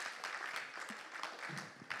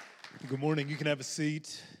Good morning. You can have a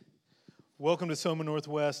seat. Welcome to Soma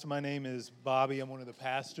Northwest. My name is Bobby. I'm one of the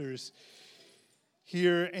pastors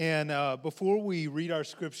here. And before we read our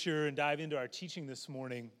scripture and dive into our teaching this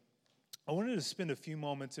morning, I wanted to spend a few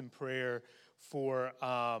moments in prayer for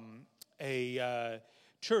a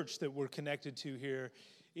church that we're connected to here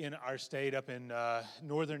in our state up in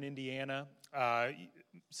northern Indiana.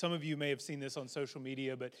 Some of you may have seen this on social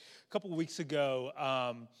media, but a couple of weeks ago,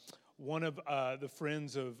 one of the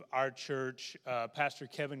friends of our church, Pastor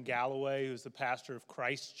Kevin Galloway, who's the pastor of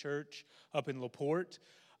Christ Church up in LaPorte,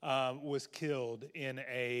 was killed in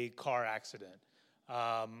a car accident.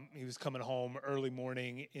 He was coming home early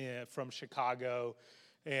morning from Chicago,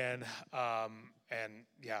 and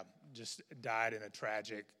just died in a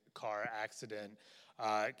tragic car accident.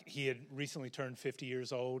 He had recently turned 50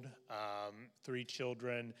 years old, 3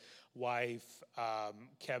 children, wife.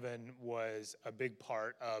 Kevin was a big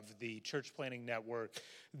part of the church planting network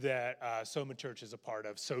that Soma Church is a part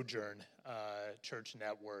of, Sojourn Church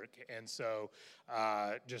Network. And so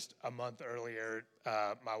just a month earlier,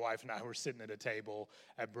 my wife and I were sitting at a table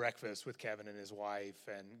at breakfast with Kevin and his wife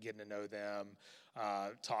and getting to know them,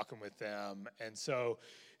 talking with them. And so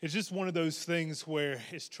it's just one of those things where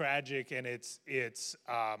it's tragic, and it's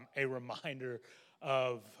a reminder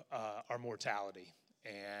of our mortality.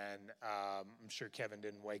 And I'm sure Kevin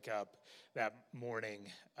didn't wake up that morning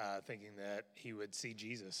thinking that he would see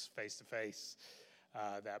Jesus face to face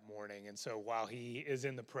that morning. And so while he is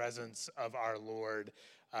in the presence of our Lord,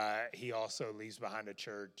 he also leaves behind a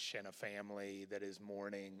church and a family that is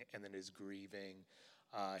mourning and that is grieving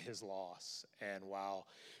his loss. And while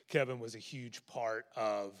Kevin was a huge part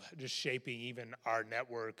of just shaping even our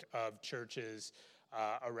network of churches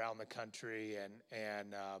around the country,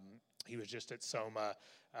 and he was just at Soma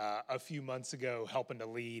a few months ago helping to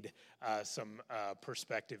lead some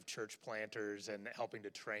prospective church planters and helping to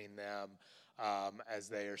train them as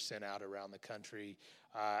they are sent out around the country.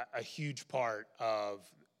 A huge part of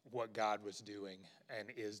what God was doing and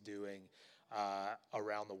is doing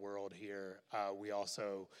around the world here. We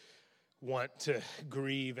also want to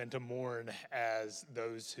grieve and to mourn as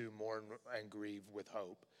those who mourn and grieve with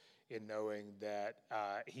hope, in knowing that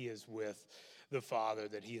he is with the Father,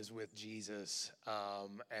 that he is with Jesus,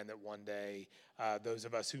 and that one day those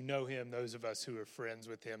of us who know him, those of us who are friends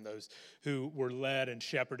with him, those who were led and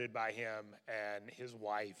shepherded by him and his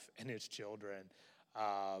wife and his children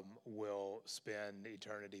will spend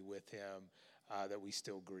eternity with him, that we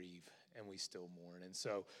still grieve and we still mourn. And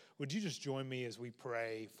so would you just join me as we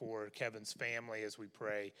pray for Kevin's family, as we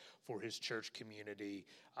pray for his church community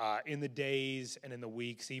in the days and in the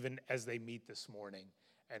weeks, even as they meet this morning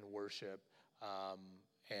and worship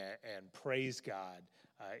and praise God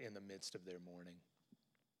in the midst of their mourning.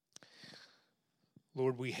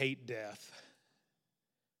 Lord, we hate death.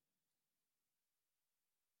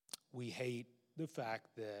 We hate the fact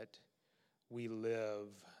that we live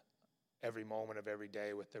every moment of every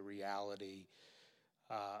day with the reality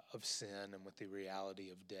of sin and with the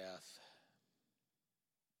reality of death.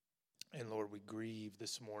 And Lord, we grieve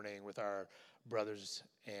this morning with our brothers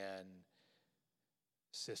and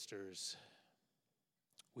sisters.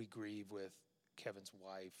 We grieve with Kevin's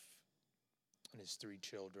wife and his 3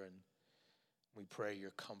 children. We pray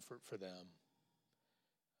your comfort for them.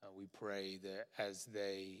 We pray that as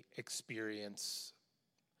they experience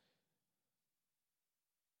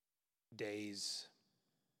days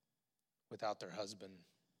without their husband,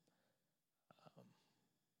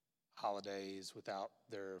 holidays without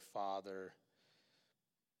their father,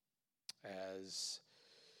 as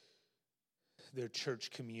their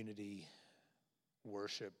church community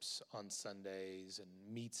worships on Sundays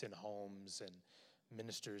and meets in homes and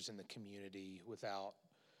ministers in the community without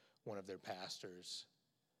one of their pastors,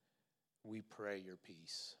 we pray your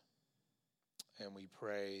peace. And we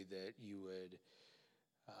pray that you would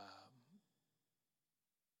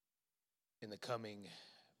in the coming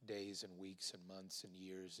days and weeks and months and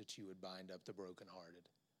years, that you would bind up the brokenhearted.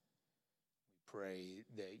 We pray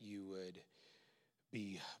that you would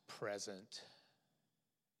be present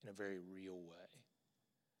in a very real way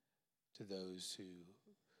to those who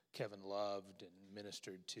Kevin loved and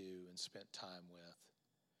ministered to and spent time with.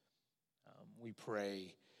 We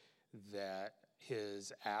pray that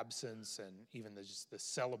his absence and even just the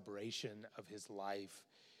celebration of his life,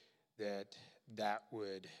 that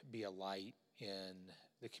would be a light in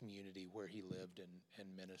the community where he lived and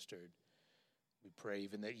ministered. We pray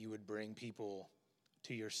even that you would bring people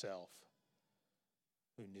to yourself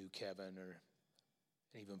who knew Kevin, or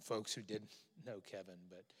even folks who didn't know Kevin,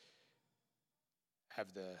 but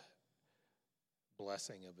have the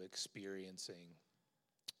blessing of experiencing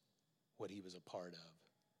what he was a part of.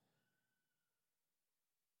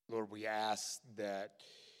 Lord, we ask that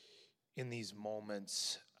in these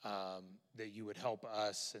moments that you would help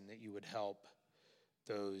us and that you would help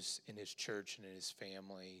those in his church and in his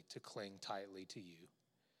family to cling tightly to you,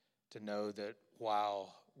 to know that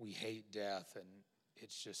while we hate death and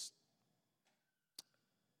it's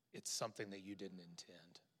something that you didn't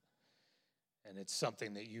intend. And it's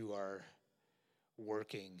something that you are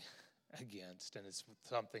working against. And it's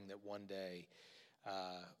something that one day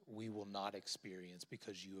we will not experience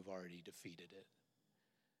because you have already defeated it.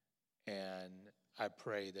 And I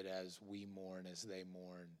pray that as we mourn, as they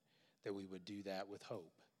mourn, that we would do that with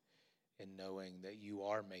hope in knowing that you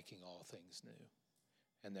are making all things new.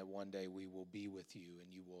 And that one day we will be with you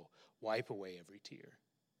and you will wipe away every tear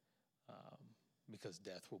because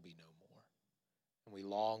death will be no more. And we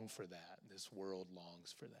long for that. This world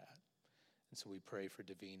longs for that. And so we pray for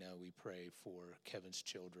Davina. We pray for Kevin's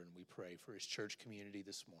children. We pray for his church community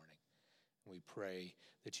this morning. And we pray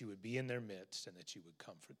that you would be in their midst and that you would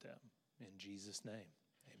comfort them. In Jesus' name,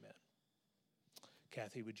 amen.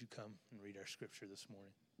 Kathy, would you come and read our scripture this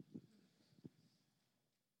morning?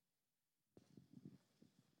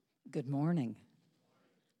 Good morning.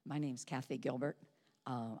 My name's Kathy Gilbert.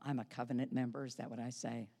 I'm a covenant member. Is that what I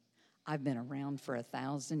say? I've been around for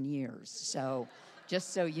 1,000 years. So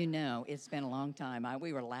just so you know, it's been a long time.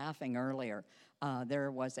 We were laughing earlier.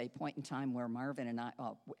 There was a point in time where Marvin and I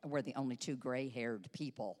were the only two gray-haired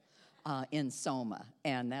people in Soma,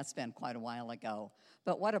 and that's been quite a while ago.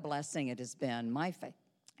 But what a blessing it has been. My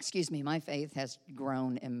faith has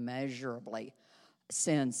grown immeasurably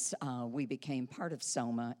since we became part of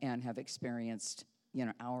Soma and have experienced,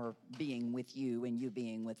 our being with you and you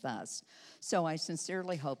being with us. So I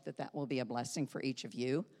sincerely hope that will be a blessing for each of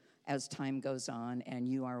you as time goes on and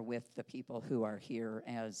you are with the people who are here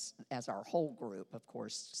as our whole group, of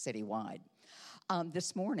course, citywide.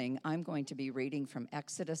 This morning, I'm going to be reading from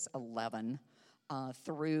Exodus 11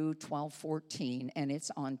 through 12:14, and it's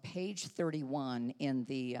on page 31 in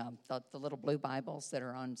the little blue Bibles that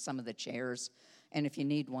are on some of the chairs. And if you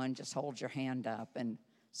need one, just hold your hand up and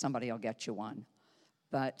somebody will get you one.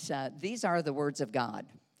 But these are the words of God.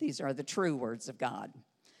 These are the true words of God.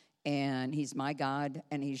 And he's my God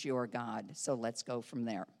and he's your God. So let's go from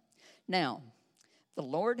there. Now, the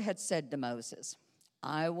Lord had said to Moses,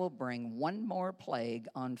 I will bring one more plague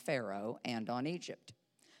on Pharaoh and on Egypt.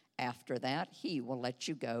 After that, he will let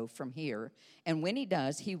you go from here. And when he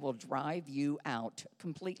does, he will drive you out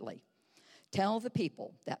completely. Tell the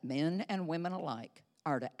people that men and women alike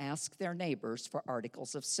are to ask their neighbors for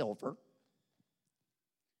articles of silver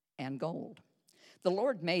and gold. The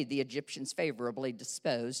Lord made the Egyptians favorably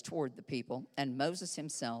disposed toward the people, and Moses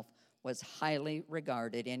himself was highly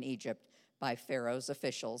regarded in Egypt by Pharaoh's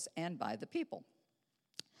officials and by the people.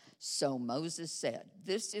 So Moses said,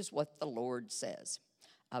 this is what the Lord says.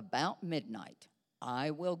 About midnight,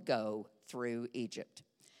 I will go through Egypt.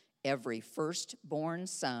 Every firstborn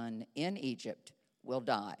son in Egypt will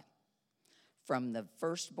die. From the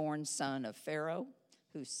firstborn son of Pharaoh,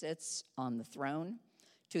 who sits on the throne,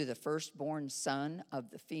 to the firstborn son of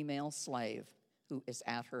the female slave who is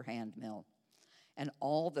at her handmill, and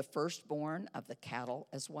all the firstborn of the cattle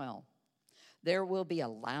as well. There will be a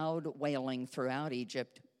loud wailing throughout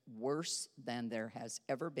Egypt, worse than there has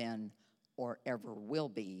ever been or ever will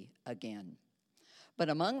be again. But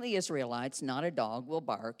among the Israelites, not a dog will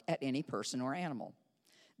bark at any person or animal.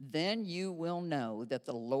 Then you will know that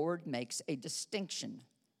the Lord makes a distinction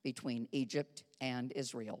between Egypt and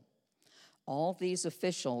Israel. All these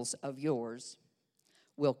officials of yours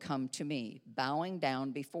will come to me, bowing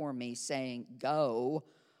down before me, saying, go,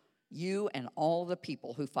 you and all the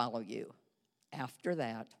people who follow you. After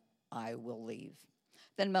that, I will leave.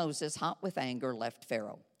 Then Moses, hot with anger, left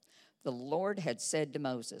Pharaoh. The Lord had said to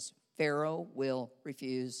Moses, Pharaoh will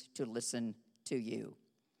refuse to listen to you,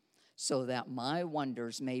 so that my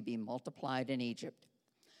wonders may be multiplied in Egypt.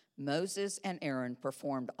 Moses and Aaron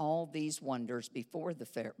performed all these wonders before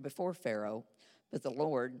Pharaoh, but the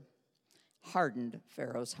Lord hardened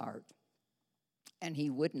Pharaoh's heart, and he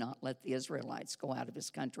would not let the Israelites go out of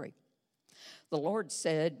his country. The Lord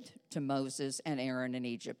said to Moses and Aaron in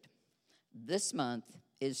Egypt, this month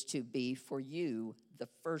is to be for you the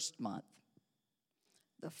first month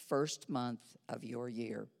of your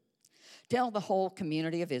year. Tell the whole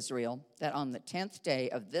community of Israel that on the 10th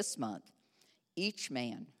day of this month, each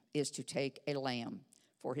man is to take a lamb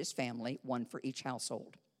for his family, one for each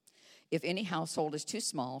household. If any household is too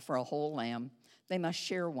small for a whole lamb, they must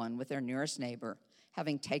share one with their nearest neighbor,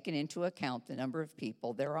 having taken into account the number of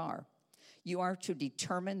people there are. You are to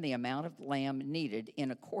determine the amount of lamb needed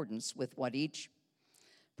in accordance with what each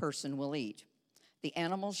person will eat. The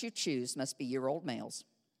animals you choose must be year-old males.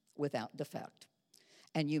 without defect,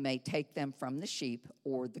 and you may take them from the sheep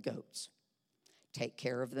or the goats. Take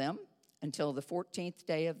care of them until the 14th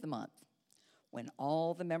day of the month, when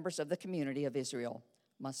all the members of the community of Israel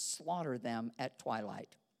must slaughter them at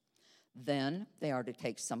twilight. Then they are to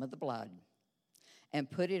take some of the blood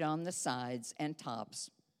and put it on the sides and tops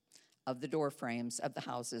of the door frames of the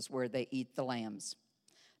houses where they eat the lambs.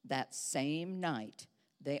 That same night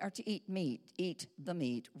they are to eat the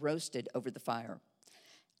meat roasted over the fire,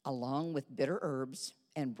 along with bitter herbs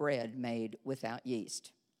and bread made without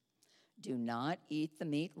yeast. Do not eat the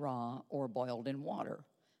meat raw or boiled in water,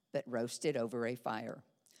 but roasted over a fire,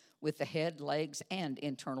 with the head, legs, and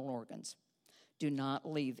internal organs. Do not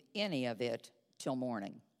leave any of it till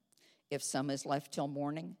morning. If some is left till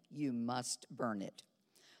morning, you must burn it.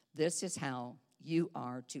 This is how you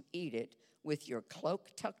are to eat it, with your cloak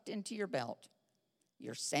tucked into your belt,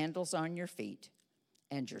 your sandals on your feet,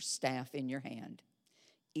 and your staff in your hand.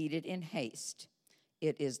 Eat it in haste.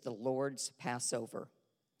 It is the Lord's Passover.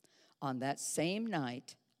 On that same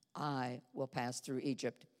night, I will pass through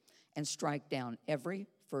Egypt and strike down every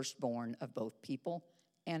firstborn of both people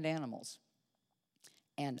and animals.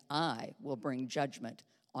 And I will bring judgment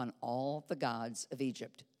on all the gods of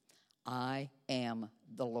Egypt. I am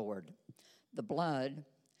the Lord. The blood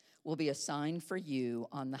will be a sign for you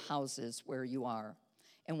on the houses where you are.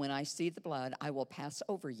 And when I see the blood, I will pass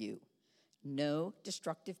over you. No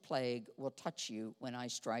destructive plague will touch you when I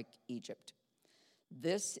strike Egypt.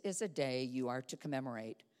 This is a day you are to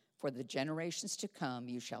commemorate. For the generations to come,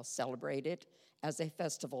 you shall celebrate it as a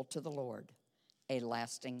festival to the Lord, a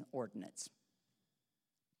lasting ordinance.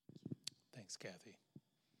 Thanks, Kathy.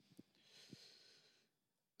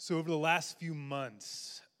 So over the last few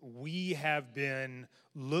months, we have been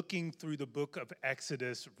looking through the book of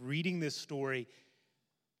Exodus, reading this story,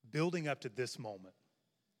 building up to this moment.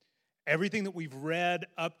 Everything that we've read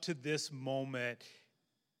up to this moment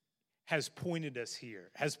has pointed us here,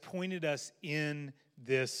 has pointed us in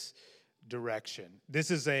this direction. This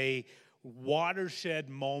is a watershed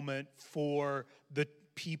moment for the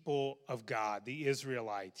people of God, the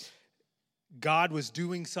Israelites. God was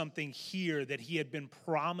doing something here that he had been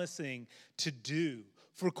promising to do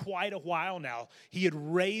for quite a while now. He had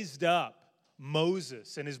raised up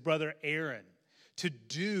Moses and his brother Aaron to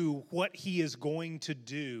do what he is going to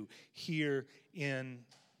do here in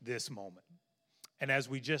this moment. And as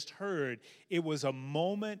we just heard, it was a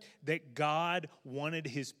moment that God wanted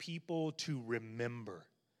his people to remember,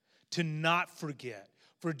 to not forget.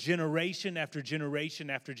 For generation after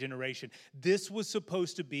generation after generation. This was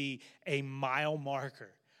supposed to be a mile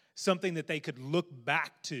marker, something that they could look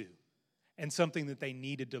back to, and something that they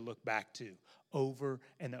needed to look back to over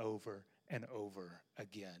and over and over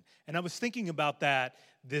again. And I was thinking about that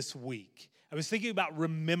this week. I was thinking about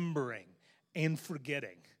remembering and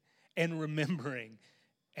forgetting, and remembering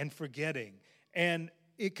and forgetting. And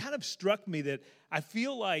it kind of struck me that I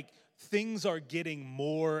feel like things are getting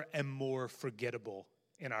more and more forgettable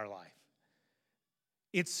in our life.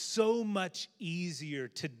 It's so much easier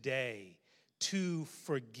today to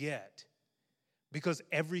forget because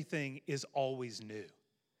everything is always new.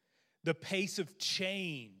 The pace of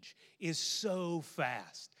change is so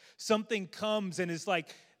fast. Something comes and is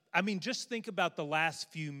like, just think about the last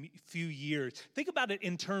few years. Think about it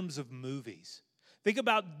in terms of movies. Think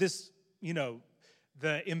about this,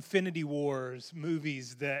 the Infinity Wars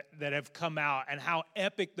movies that have come out and how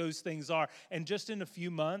epic those things are. And just in a few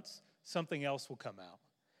months, something else will come out.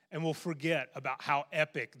 And we'll forget about how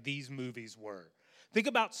epic these movies were. Think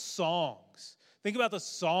about songs. Think about the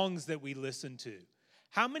songs that we listen to.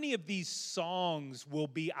 How many of these songs will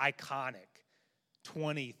be iconic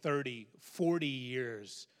 20, 30, 40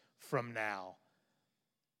 years from now?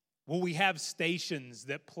 Will we have stations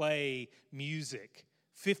that play music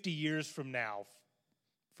 50 years from now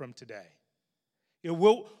from today?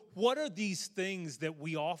 What are these things that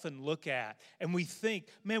we often look at and we think,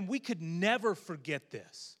 man, we could never forget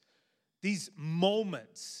this? These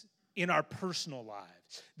moments in our personal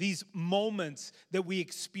lives, these moments that we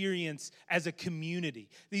experience as a community,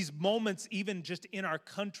 these moments even just in our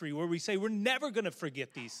country where we say we're never going to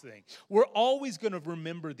forget these things. We're always going to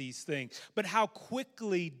remember these things. But how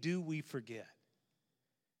quickly do we forget?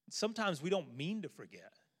 Sometimes we don't mean to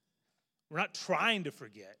forget. We're not trying to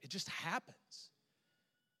forget. It just happens.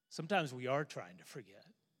 Sometimes we are trying to forget.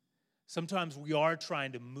 Sometimes we are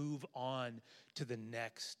trying to move on to the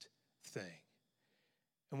next thing.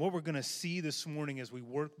 And what we're going to see this morning as we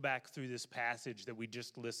work back through this passage that we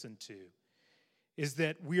just listened to is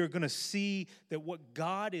that we are going to see that what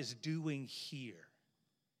God is doing here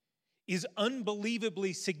is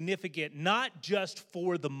unbelievably significant, not just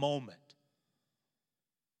for the moment,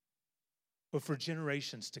 but for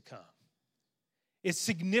generations to come. It's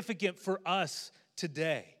significant for us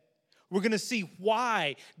today. We're going to see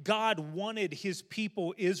why God wanted his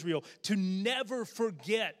people, Israel, to never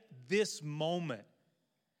forget this moment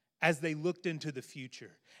as they looked into the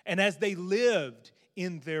future and as they lived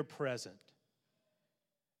in their present.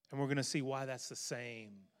 And we're going to see why that's the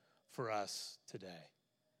same for us today.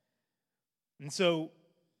 And so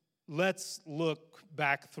let's look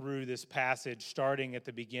back through this passage starting at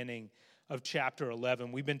the beginning of chapter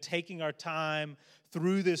 11. We've been taking our time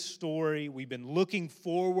through this story. We've been looking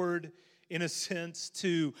forward, in a sense,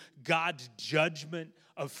 to God's judgment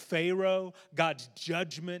of Pharaoh, God's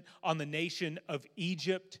judgment on the nation of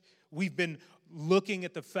Egypt. We've been looking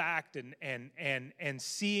at the fact and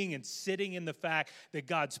seeing and sitting in the fact that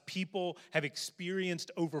God's people have experienced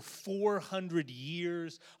over 400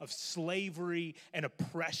 years of slavery and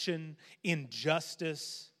oppression,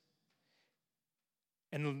 injustice.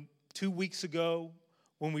 And 2 weeks ago,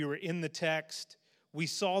 when we were in the text, we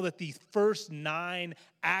saw that the first 9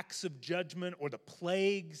 acts of judgment, or the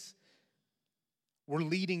plagues, were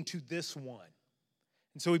leading to this one.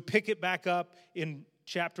 And so we pick it back up in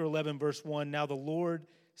chapter 11, verse 1. Now the Lord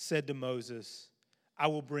said to Moses, I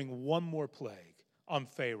will bring one more plague on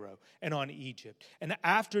Pharaoh and on Egypt. And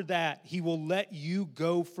after that, he will let you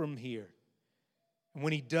go from here. And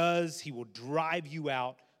when he does, he will drive you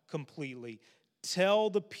out completely. Tell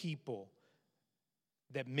the people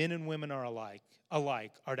that men and women are alike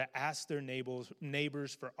are to ask their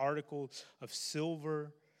neighbors for articles of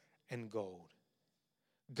silver and gold.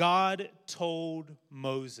 God told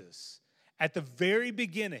Moses at the very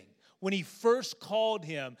beginning, when he first called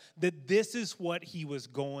him, that this is what he was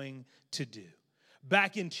going to do.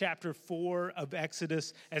 Back in chapter 4 of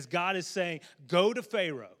Exodus, as God is saying, go to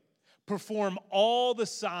Pharaoh, perform all the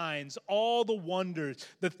signs, all the wonders,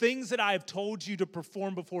 the things that I have told you to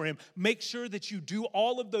perform before him. Make sure that you do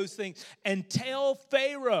all of those things and tell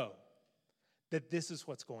Pharaoh that this is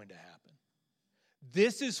what's going to happen.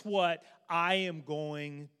 This is what I am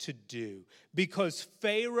going to do, because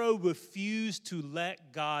Pharaoh refused to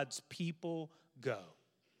let God's people go.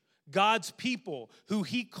 God's people, who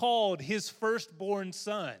he called his firstborn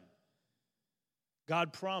son.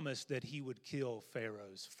 God promised that he would kill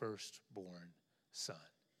Pharaoh's firstborn son.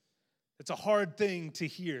 That's a hard thing to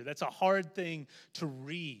hear. That's a hard thing to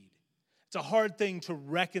read. It's a hard thing to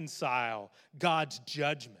reconcile God's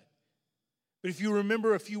judgment. But if you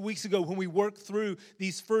remember a few weeks ago when we worked through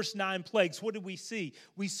these first 9 plagues, what did we see?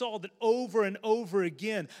 We saw that over and over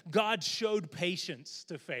again, God showed patience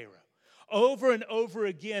to Pharaoh. Over and over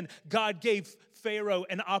again, God gave Pharaoh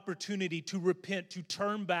an opportunity to repent, to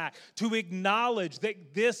turn back, to acknowledge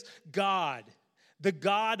that this God, the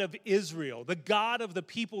God of Israel, the God of the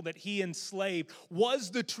people that he enslaved,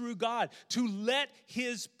 was the true God, to let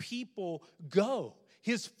his people go,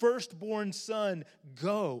 his firstborn son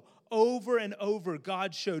go. Over and over,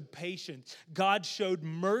 God showed patience. God showed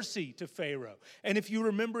mercy to Pharaoh. And if you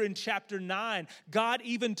remember in chapter 9, God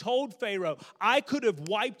even told Pharaoh, I could have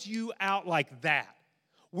wiped you out like that.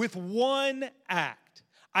 With one act,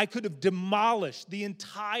 I could have demolished the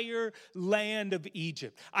entire land of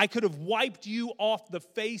Egypt. I could have wiped you off the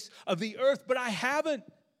face of the earth, but I haven't.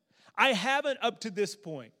 I haven't up to this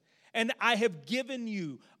point. And I have given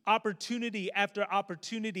you opportunity after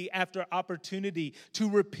opportunity after opportunity to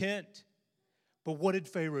repent. But what did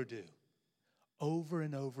Pharaoh do? Over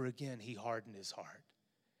and over again, he hardened his heart.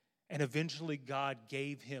 And eventually God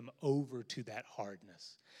gave him over to that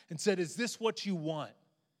hardness and said, is this what you want?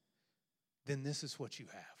 Then this is what you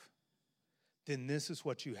have. Then this is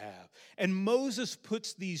what you have. And Moses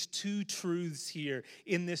puts these 2 truths here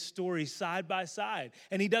in this story side by side.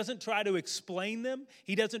 And he doesn't try to explain them.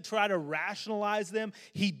 He doesn't try to rationalize them.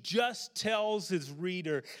 He just tells his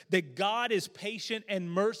reader that God is patient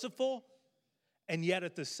and merciful, and yet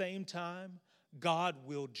at the same time, God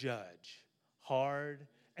will judge hard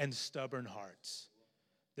and stubborn hearts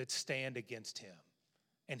that stand against him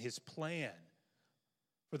and his plan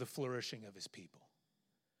for the flourishing of his people.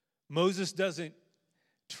 Moses doesn't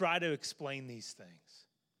try to explain these things.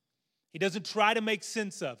 He doesn't try to make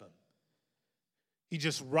sense of them. He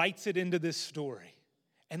just writes it into this story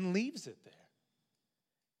and leaves it there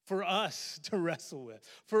for us to wrestle with,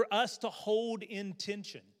 for us to hold in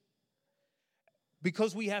tension.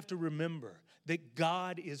 Because we have to remember that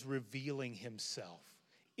God is revealing himself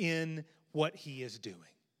in what he is doing.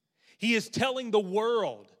 He is telling the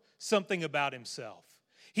world something about himself.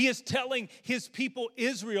 He is telling his people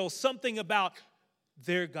Israel something about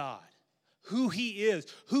their God, who he is,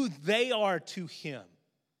 who they are to him,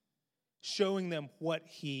 showing them what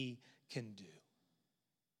he can do.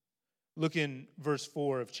 Look in verse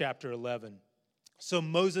 4 of chapter 11. So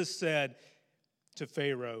Moses said to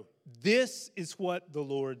Pharaoh, "This is what the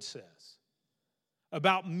Lord says.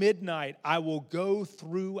 About midnight I will go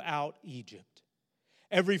throughout Egypt.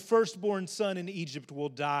 Every firstborn son in Egypt will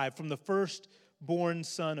die, from the firstborn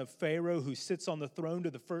son of Pharaoh who sits on the throne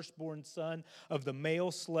to the firstborn son of the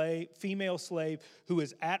female slave who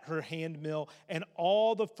is at her handmill, and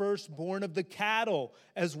all the firstborn of the cattle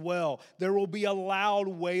as well. There will be a loud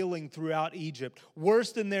wailing throughout Egypt,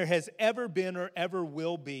 worse than there has ever been or ever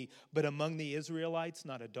will be. But among the Israelites,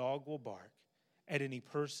 not a dog will bark at any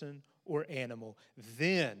person or animal.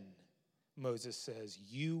 Then," Moses says,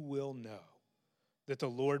 "you will know that the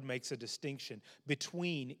Lord makes a distinction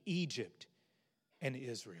between Egypt and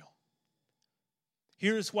Israel."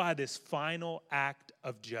 Here's why this final act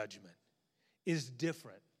of judgment is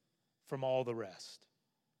different from all the rest.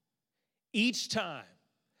 Each time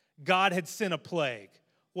God had sent a plague,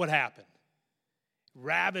 what happened?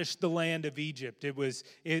 Ravished the land of Egypt.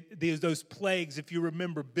 Those plagues, if you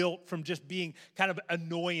remember, built from just being kind of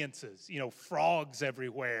annoyances, frogs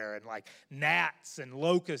everywhere and like gnats and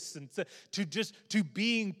locusts, and to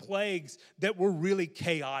being plagues that were really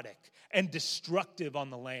chaotic and destructive on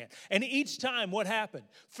the land. And each time, what happened?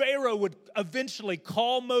 Pharaoh would eventually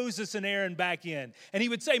call Moses and Aaron back in, and he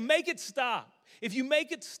would say, "Make it stop. If you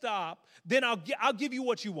make it stop, then I'll give you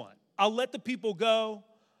what you want. I'll let the people go.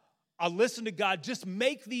 I'll listen to God. Just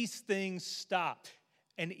make these things stop."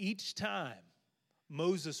 And each time,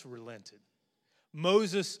 Moses relented.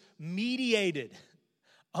 Moses mediated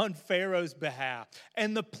on Pharaoh's behalf.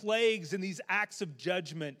 And the plagues and these acts of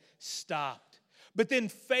judgment stopped. But then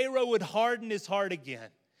Pharaoh would harden his heart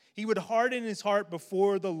again. He would harden his heart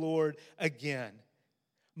before the Lord again.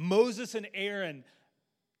 Moses and Aaron,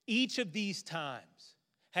 each of these times,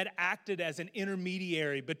 had acted as an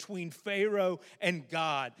intermediary between Pharaoh and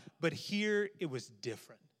God. But here it was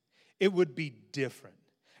different. It would be different.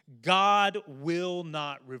 God will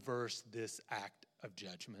not reverse this act of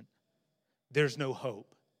judgment. There's no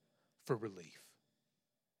hope for relief.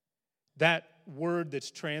 That word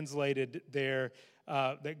that's translated there,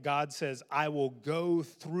 that God says, "I will go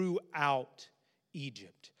throughout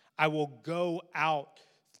Egypt." I will go out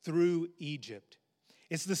through Egypt.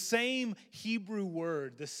 It's the same Hebrew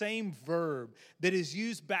word, the same verb that is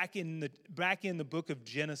used back in the book of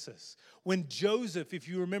Genesis. When Joseph, if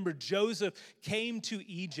you remember, Joseph came to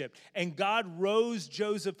Egypt and God rose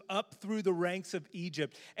Joseph up through the ranks of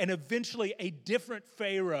Egypt, and eventually a different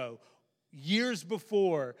Pharaoh years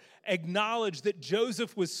before acknowledged that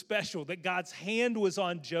Joseph was special, that God's hand was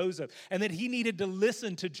on Joseph, and that he needed to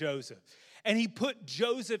listen to Joseph. And he put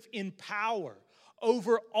Joseph in power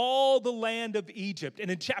over all the land of Egypt. And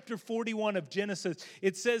in chapter 41 of Genesis,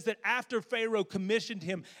 it says that after Pharaoh commissioned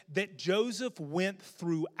him, that Joseph went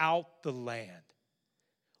throughout the land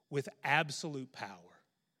with absolute power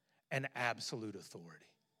and absolute authority.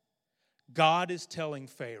 God is telling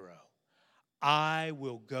Pharaoh, "I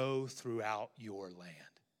will go throughout your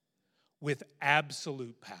land with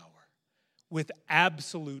absolute power, with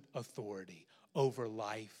absolute authority over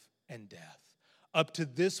life and death. Up to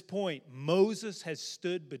this point, Moses has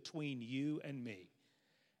stood between you and me.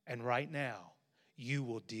 And right now, you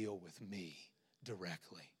will deal with me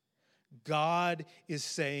directly." God is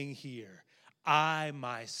saying here, "I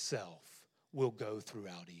myself will go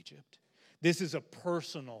throughout Egypt." This is a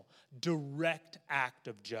personal, direct act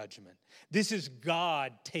of judgment. This is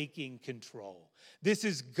God taking control. This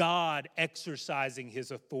is God exercising his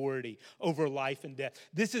authority over life and death.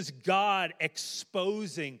 This is God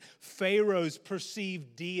exposing Pharaoh's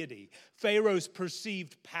perceived deity, Pharaoh's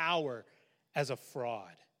perceived power as a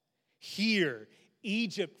fraud. Here,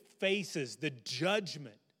 Egypt faces the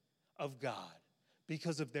judgment of God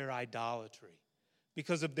because of their idolatry,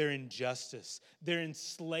 because of their injustice, their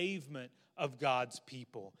enslavement of God's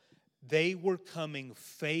people. They were coming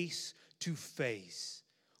face to face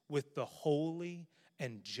with the holy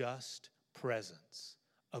and just presence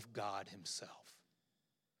of God himself.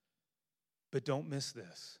 But don't miss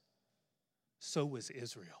this. So was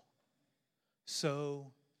Israel.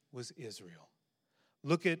 So was Israel.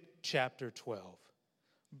 Look at chapter 12,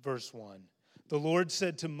 verse 1. The Lord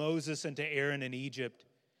said to Moses and to Aaron in Egypt,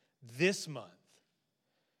 "This month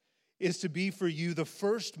is to be for you the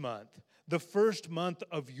first month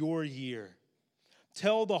of your year.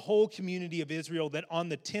 Tell the whole community of Israel that on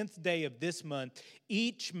the 10th day of this month,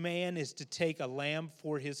 each man is to take a lamb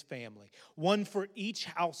for his family, one for each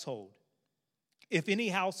household. If any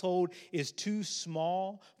household is too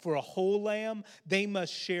small for a whole lamb, they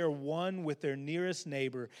must share one with their nearest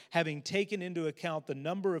neighbor. Having taken into account the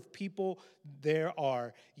number of people there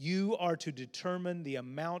are, you are to determine the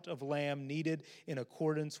amount of lamb needed in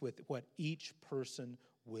accordance with what each person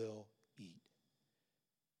will eat.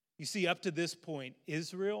 You see, up to this point,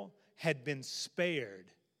 Israel had been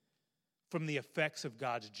spared from the effects of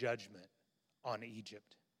God's judgment on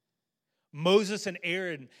Egypt. Moses and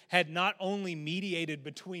Aaron had not only mediated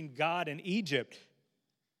between God and Egypt,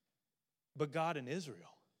 but God and Israel.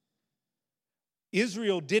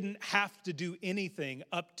 Israel didn't have to do anything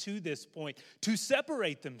up to this point to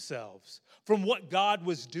separate themselves from what God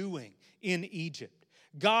was doing in Egypt.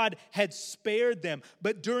 God had spared them,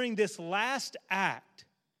 but during this last act,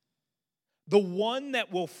 the one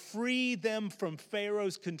that will free them from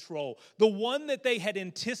Pharaoh's control, the one that they had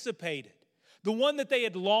anticipated, the one that they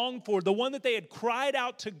had longed for, the one that they had cried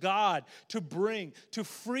out to God to bring, to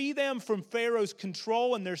free them from Pharaoh's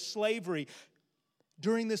control and their slavery.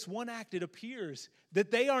 During this one act, it appears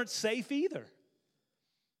that they aren't safe either.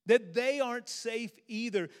 That they aren't safe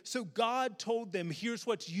either. So God told them, here's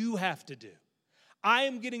what you have to do. I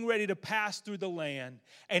am getting ready to pass through the land,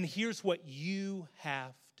 and here's what you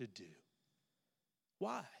have to do.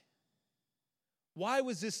 Why? Why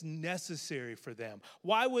was this necessary for them?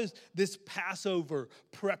 Why was this Passover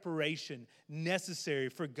preparation necessary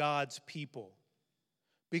for God's people?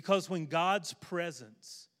 Because when God's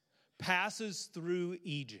presence passes through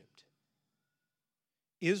Egypt,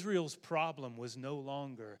 Israel's problem was no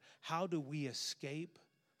longer, how do we escape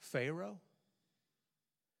Pharaoh?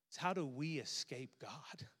 It's how do we escape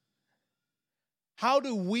God? How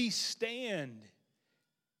do we stand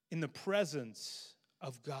in the presence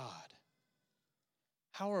of God?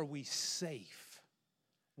 How are we safe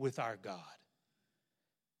with our God?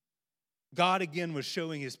 God again was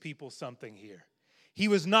showing his people something here. He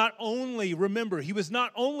was not only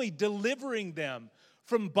delivering them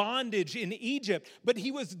from bondage in Egypt, but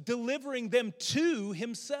he was delivering them to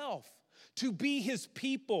himself, to be his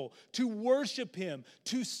people, to worship him,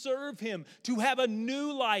 to serve him, to have a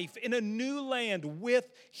new life in a new land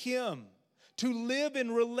with him, to live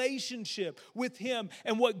in relationship with him.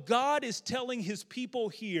 And what God is telling his people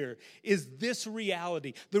here is this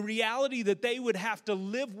reality, the reality that they would have to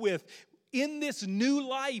live with in this new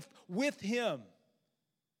life with him,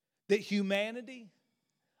 that humanity,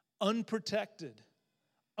 unprotected,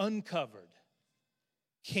 uncovered,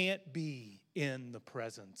 can't be in the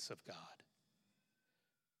presence of God.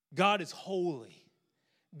 God is holy.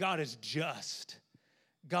 God is just.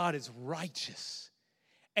 God is righteous.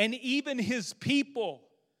 And even his people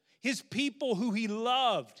who he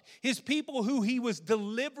loved, his people who he was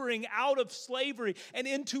delivering out of slavery and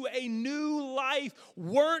into a new life,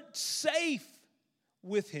 weren't safe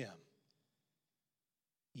with him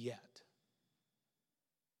yet.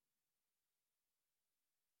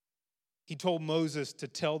 He told Moses to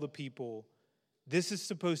tell the people, this is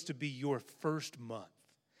supposed to be your first month.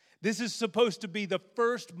 This is supposed to be the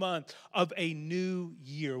first month of a new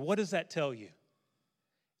year. What does that tell you?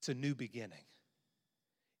 It's a new beginning.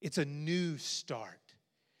 It's a new start.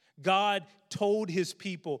 God told his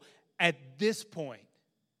people, at this point,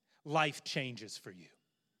 life changes for you.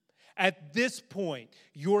 At this point,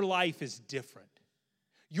 your life is different.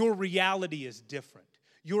 Your reality is different.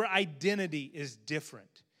 Your identity is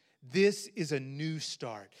different. This is a new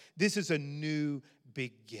start. This is a new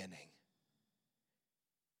beginning.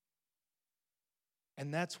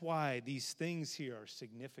 And that's why these things here are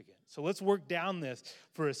significant. So let's work down this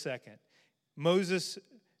for a second.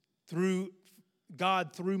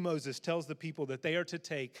 God through Moses tells the people that they are to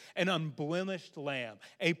take an unblemished lamb,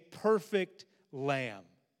 a perfect lamb,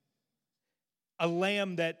 a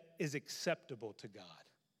lamb that is acceptable to God,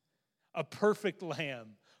 a perfect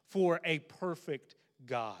lamb for a perfect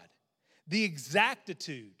God. The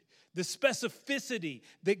exactitude, the specificity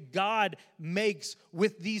that God makes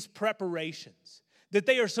with these preparations, that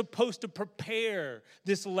they are supposed to prepare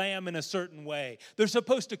this lamb in a certain way. They're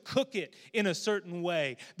supposed to cook it in a certain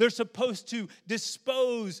way. They're supposed to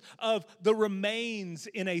dispose of the remains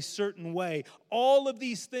in a certain way. All of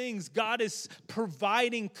these things, God is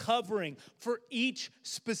providing covering for each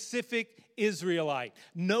specific Israelite.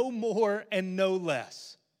 No more and no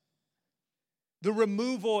less. The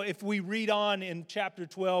removal, if we read on in chapter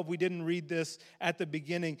 12, we didn't read this at the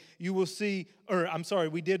beginning. You will see,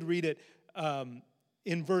 we did read it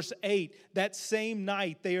in verse 8. That same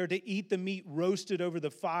night they are to eat the meat roasted over the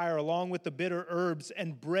fire along with the bitter herbs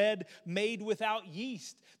and bread made without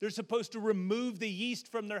yeast. They're supposed to remove the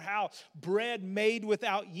yeast from their house. Bread made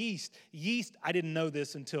without yeast. Yeast, I didn't know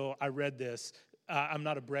this until I read this. I'm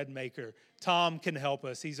not a bread maker. Tom can help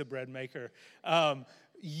us. He's a bread maker.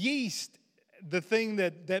 Yeast, the thing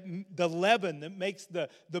the leaven that makes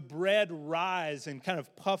the bread rise and kind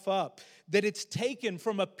of puff up, that it's taken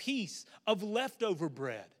from a piece of leftover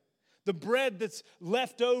bread. The bread that's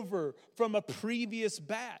left over from a previous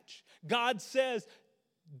batch. God says,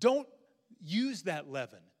 don't use that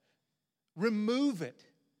leaven. Remove it.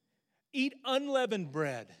 Eat unleavened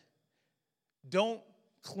bread. Don't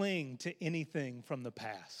cling to anything from the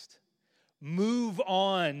past. Move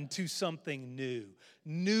on to something new.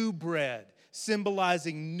 New bread,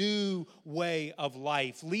 symbolizing new way of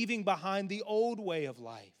life, leaving behind the old way of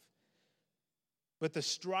life. But the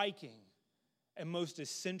striking and most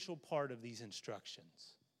essential part of these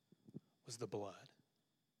instructions was the blood.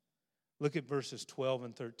 Look at verses 12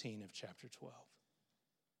 and 13 of chapter 12.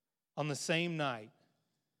 On the same night,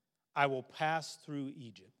 I will pass through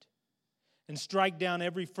Egypt and strike down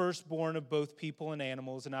every firstborn of both people and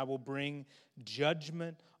animals, and I will bring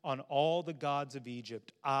judgment on all the gods of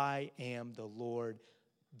Egypt. I am the Lord.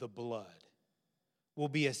 The blood will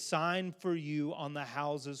be a sign for you on the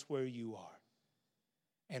houses where you are.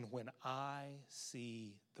 And when I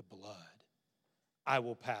see the blood, I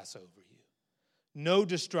will pass over you. No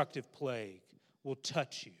destructive plague will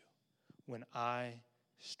touch you when I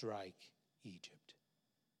strike Egypt.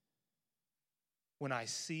 When I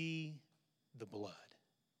see the blood,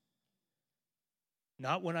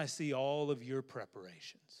 not when I see all of your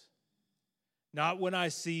preparations, not when I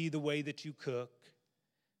see the way that you cook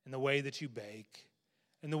and the way that you bake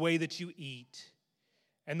and the way that you eat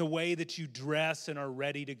and the way that you dress and are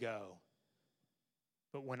ready to go.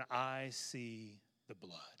 But when I see the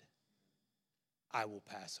blood, I will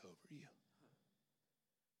pass over you.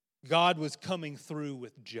 God was coming through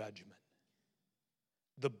with judgment.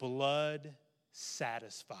 The blood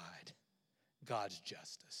satisfied God's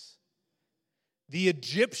justice. The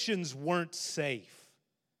Egyptians weren't safe.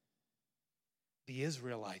 The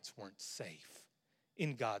Israelites weren't safe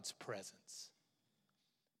in God's presence.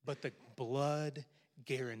 But the blood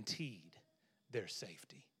guaranteed their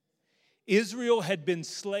safety. Israel had been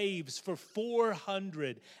slaves for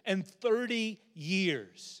 430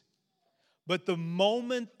 years. But the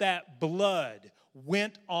moment that blood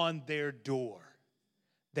went on their door,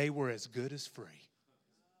 they were as good as free.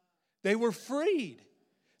 They were freed.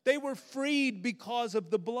 They were freed because of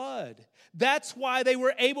the blood. That's why they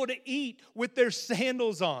were able to eat with their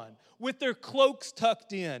sandals on, with their cloaks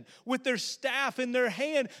tucked in, with their staff in their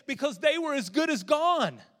hand, because they were as good as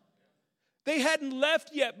gone. They hadn't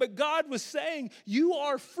left yet, but God was saying, you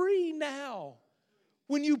are free now.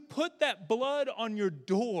 When you put that blood on your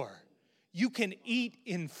door, you can eat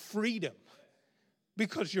in freedom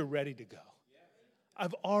because you're ready to go.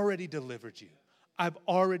 I've already delivered you. I've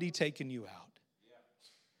already taken you out.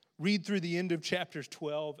 Read through the end of chapters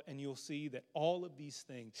 12 and you'll see that all of these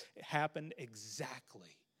things happened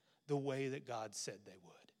exactly the way that God said they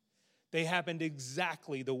would. They happened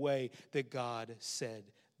exactly the way that God said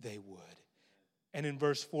they would. And in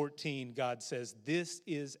verse 14, God says, this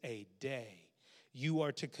is a day you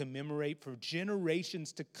are to commemorate for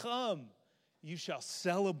generations to come. You shall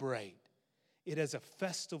celebrate it as a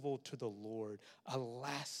festival to the Lord, a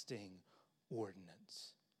lasting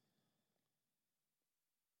ordinance.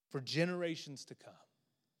 For generations to come,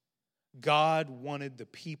 God wanted the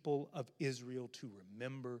people of Israel to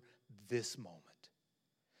remember this moment.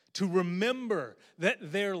 To remember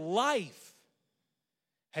that their life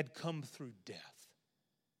had come through death.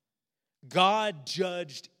 God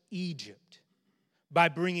judged Egypt by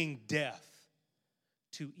bringing death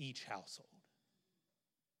to each household.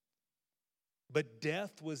 But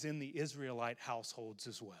death was in the Israelite households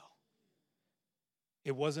as well.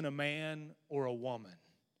 It wasn't a man or a woman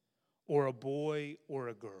or a boy or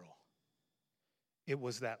a girl. It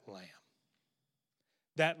was that lamb.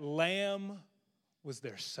 That lamb was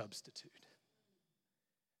their substitute.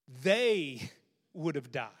 They would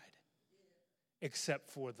have died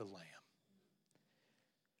except for the lamb.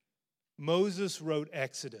 Moses wrote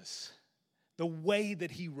Exodus the way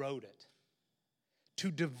that he wrote it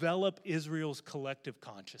to develop Israel's collective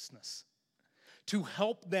consciousness, to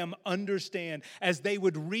help them understand as they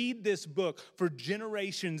would read this book for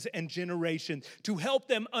generations and generations, to help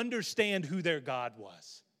them understand who their God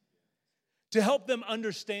was, to help them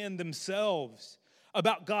understand themselves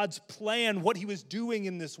about God's plan, what he was doing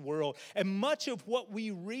in this world. And much of what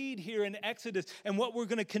we read here in Exodus and what we're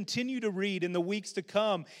going to continue to read in the weeks to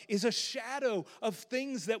come is a shadow of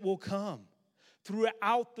things that will come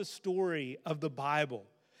throughout the story of the Bible.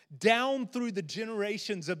 down through the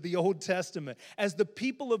generations of the Old Testament, as the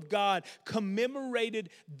people of God commemorated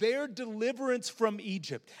their deliverance from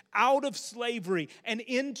Egypt, out of slavery and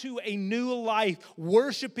into a new life,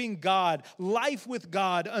 worshiping God, life with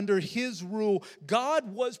God under His rule,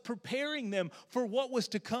 God was preparing them for what was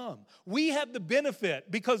to come. We have the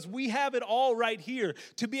benefit, because we have it all right here,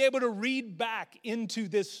 to be able to read back into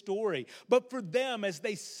this story. But for them, as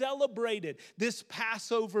they celebrated this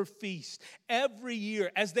Passover feast every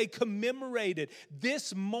year, as they commemorated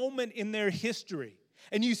this moment in their history.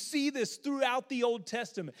 And you see this throughout the Old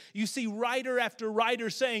Testament. You see writer after writer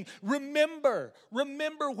saying, remember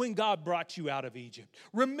when God brought you out of Egypt.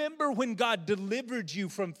 Remember when God delivered you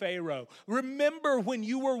from Pharaoh. Remember when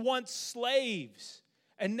you were once slaves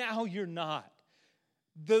and now you're not.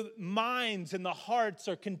 The minds and the hearts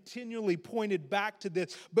are continually pointed back to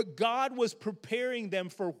this, but God was preparing them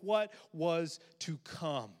for what was to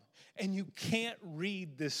come. And you can't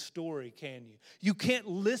read this story, can you? You can't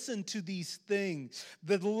listen to these things,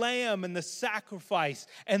 the lamb and the sacrifice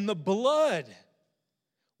and the blood,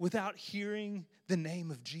 without hearing the name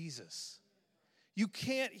of Jesus. You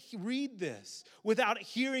can't read this without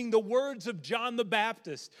hearing the words of John the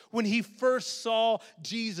Baptist when he first saw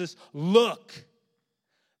Jesus. Look,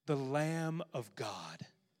 the Lamb of God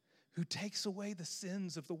who takes away the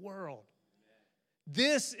sins of the world.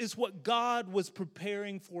 This is what God was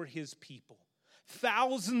preparing for His people.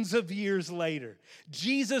 Thousands of years later,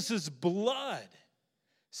 Jesus' blood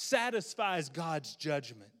satisfies God's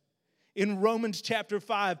judgment. In Romans chapter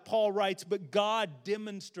 5, Paul writes, but God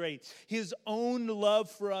demonstrates His own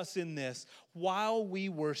love for us in this. While we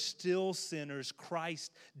were still sinners,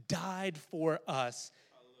 Christ died for us.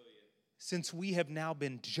 Hallelujah. Since we have now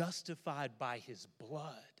been justified by His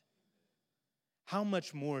blood, how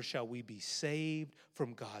much more shall we be saved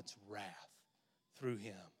from God's wrath through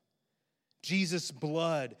Him? Jesus'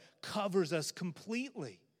 blood covers us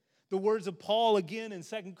completely. The words of Paul again in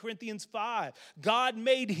 2 Corinthians 5. God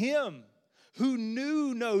made Him who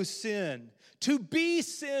knew no sin to be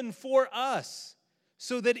sin for us,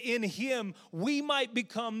 so that in Him we might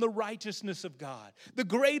become the righteousness of God. The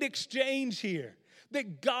great exchange here.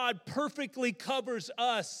 That God perfectly covers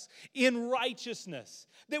us in righteousness.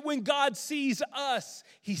 That when God sees us,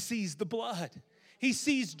 He sees the blood. He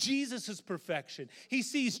sees Jesus' perfection. He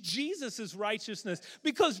sees Jesus' righteousness,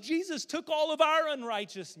 because Jesus took all of our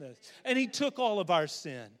unrighteousness and He took all of our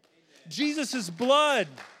sin. Jesus' blood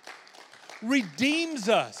redeems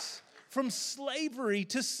us from slavery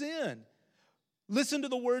to sin. Listen to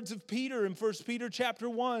the words of Peter in 1 Peter chapter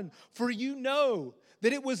 1. For you know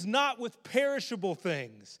that it was not with perishable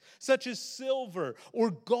things, such as silver or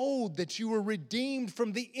gold, that you were redeemed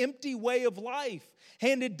from the empty way of life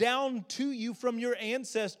handed down to you from your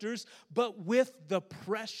ancestors, but with the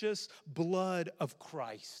precious blood of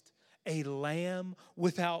Christ, a lamb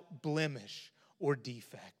without blemish or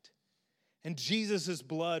defect. And Jesus'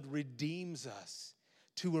 blood redeems us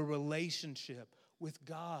to a relationship with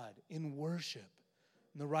God in worship.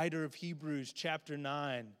 And the writer of Hebrews chapter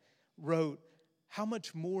 9 wrote, how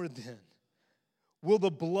much more then will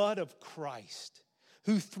the blood of Christ,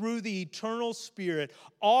 who through the eternal Spirit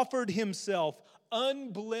offered Himself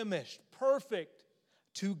unblemished, perfect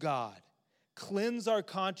to God, cleanse our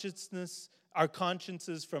consciences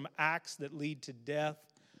from acts that lead to death,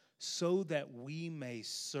 so that we may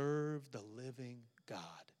serve the living God.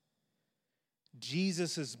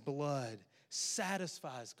 Jesus' blood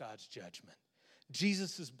satisfies God's judgment.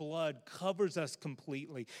 Jesus' blood covers us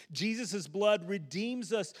completely. Jesus' blood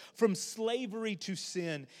redeems us from slavery to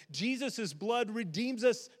sin. Jesus' blood redeems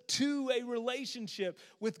us to a relationship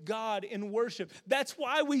with God in worship. That's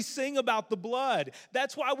why we sing about the blood.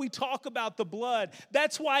 That's why we talk about the blood.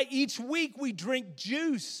 That's why each week we drink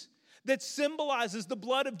juice that symbolizes the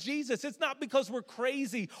blood of Jesus. It's not because we're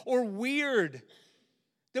crazy or weird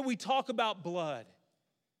that we talk about blood.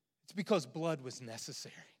 It's because blood was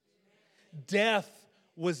necessary. Death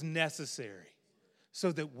was necessary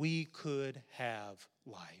so that we could have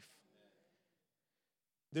life.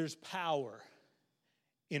 There's power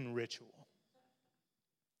in ritual.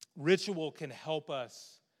 Ritual can help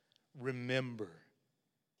us remember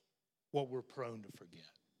what we're prone to forget.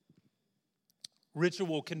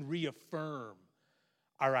 Ritual can reaffirm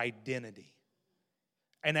our identity.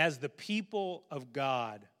 And as the people of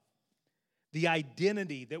God, the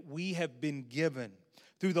identity that we have been given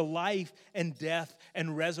through the life and death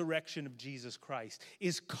and resurrection of Jesus Christ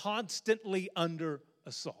is constantly under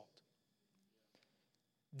assault.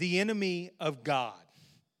 The enemy of God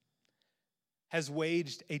has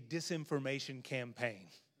waged a disinformation campaign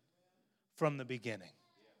from the beginning.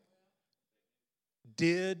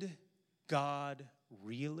 Did God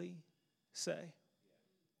really say?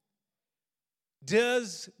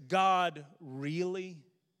 Does God really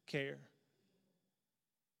care?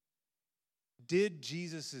 Did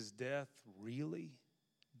Jesus' death really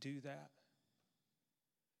do that?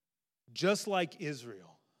 Just like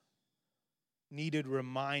Israel needed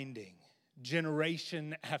reminding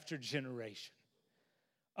generation after generation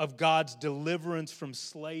of God's deliverance from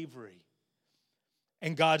slavery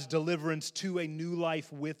and God's deliverance to a new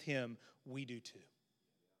life with Him, we do too.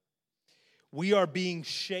 We are being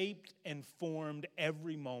shaped and formed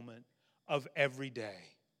every moment of every day.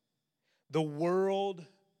 The world,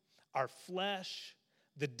 our flesh,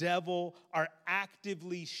 the devil are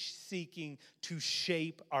actively seeking to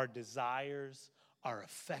shape our desires, our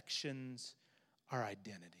affections, our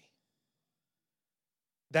identity.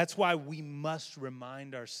 That's why we must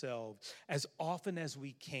remind ourselves as often as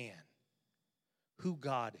we can who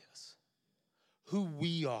God is, who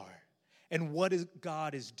we are, and what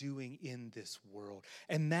God is doing in this world.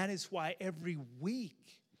 And that is why every week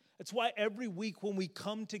when we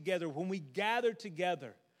come together, when we gather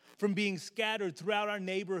together from being scattered throughout our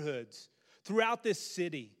neighborhoods, throughout this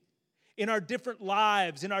city, in our different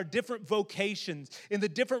lives, in our different vocations, in the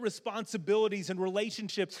different responsibilities and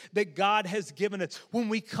relationships that God has given us, when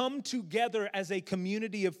we come together as a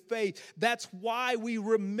community of faith, that's why we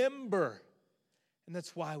remember and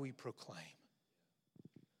that's why we proclaim.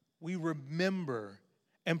 We remember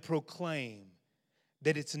and proclaim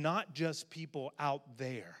that it's not just people out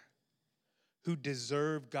there who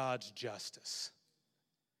deserve God's justice.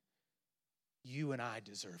 You and I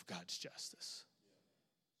deserve God's justice.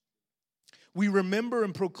 We remember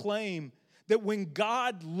and proclaim that when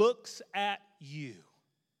God looks at you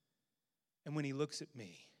and when He looks at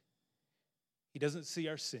me, He doesn't see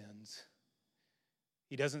our sins.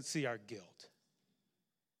 He doesn't see our guilt.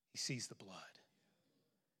 He sees the blood.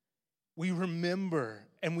 We remember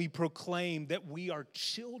and we proclaim that we are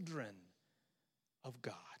children of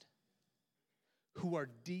God who are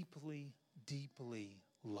deeply, deeply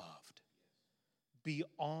loved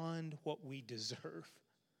beyond what we deserve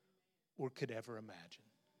or could ever imagine.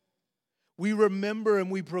 We remember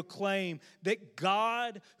and we proclaim that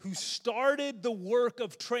God, who started the work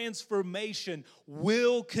of transformation,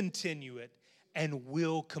 will continue it and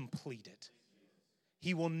will complete it.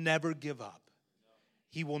 He will never give up.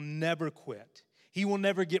 He will never quit. He will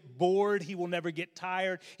never get bored. He will never get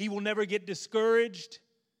tired. He will never get discouraged.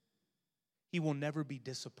 He will never be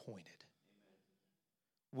disappointed.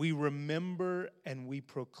 We remember and we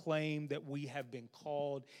proclaim that we have been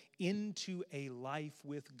called into a life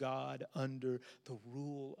with God under the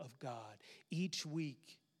rule of God. Each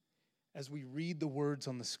week, as we read the words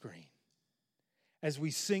on the screen, as we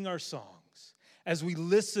sing our songs, as we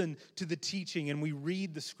listen to the teaching and we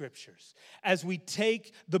read the scriptures, as we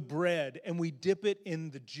take the bread and we dip it in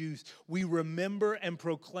the juice, we remember and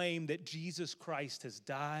proclaim that Jesus Christ has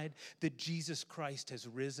died, that Jesus Christ has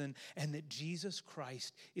risen, and that Jesus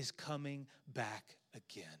Christ is coming back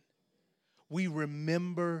again. We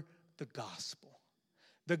remember the gospel.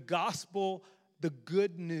 The gospel, the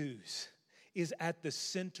good news, is at the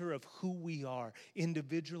center of who we are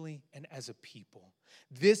individually and as a people.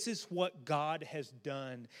 This is what God has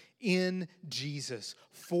done in Jesus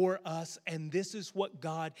for us, and this is what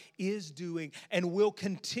God is doing and will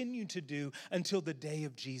continue to do until the day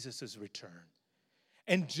of Jesus' return.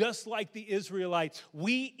 And just like the Israelites,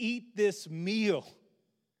 we eat this meal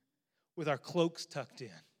with our cloaks tucked in,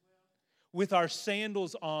 with our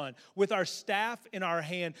sandals on, with our staff in our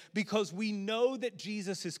hand, because we know that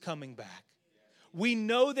Jesus is coming back. We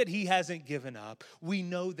know that He hasn't given up. We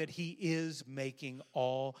know that He is making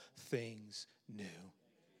all things new.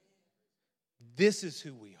 This is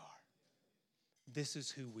who we are. This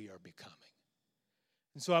is who we are becoming.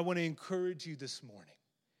 And so I want to encourage you this morning.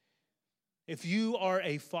 If you are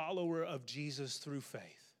a follower of Jesus through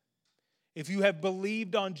faith, if you have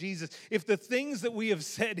believed on Jesus, if the things that we have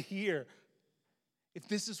said here, if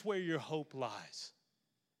this is where your hope lies,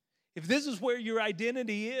 if this is where your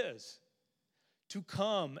identity is, to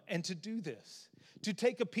come and to do this, to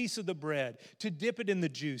take a piece of the bread, to dip it in the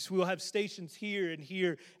juice. We'll have stations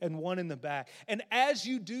here and one in the back. And as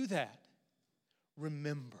you do that,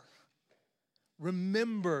 remember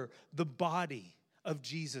the body of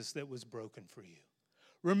Jesus that was broken for you.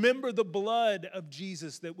 Remember the blood of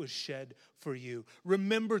Jesus that was shed for you.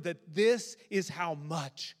 Remember that this is how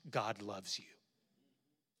much God loves you.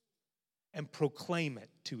 And proclaim it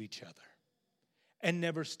to each other. And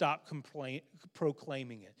never stop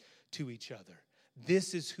proclaiming it to each other.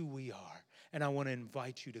 This is who we are. And I want to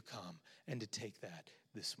invite you to come and to take that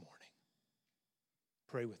this morning.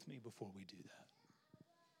 Pray with me before we do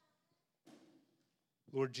that.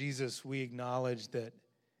 Lord Jesus, we acknowledge that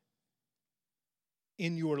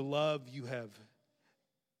in your love you have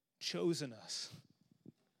chosen us.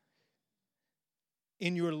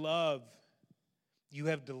 In your love, you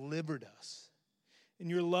have delivered us. In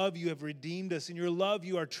your love, you have redeemed us. In your love,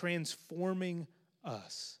 you are transforming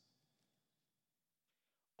us.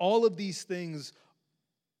 All of these things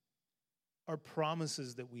are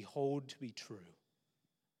promises that we hold to be true.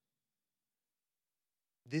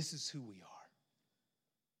 This is who we are.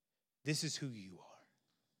 This is who you are.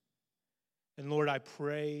 And Lord, I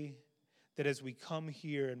pray that as we come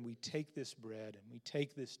here and we take this bread and we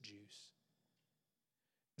take this juice,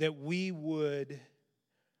 that we would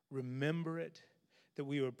remember it, that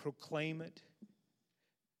we would proclaim it,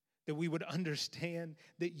 that we would understand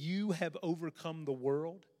that you have overcome the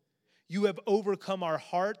world. You have overcome our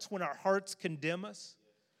hearts when our hearts condemn us,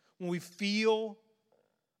 when we feel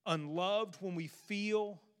unloved, when we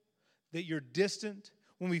feel that you're distant,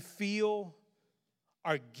 when we feel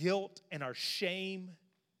our guilt and our shame,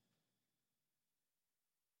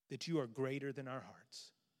 that you are greater than our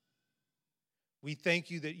hearts. We thank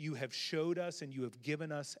you that you have showed us and you have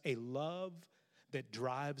given us a love that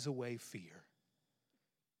drives away fear.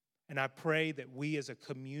 And I pray that we as a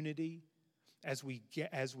community, as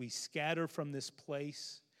we scatter from this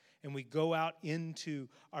place and we go out into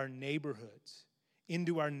our neighborhoods,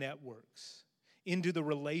 into our networks, into the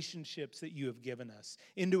relationships that you have given us,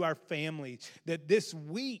 into our families, that this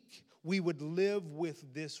week we would live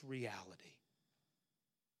with this reality.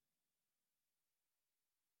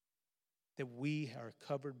 That we are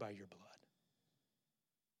covered by your blood.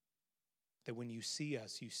 That when you see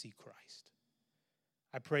us, you see Christ.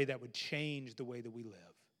 I pray that would change the way that we live,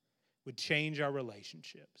 would change our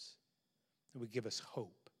relationships, and would give us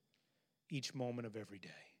hope each moment of every day.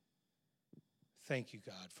 Thank you,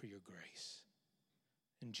 God, for your grace.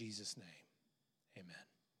 In Jesus' name, amen.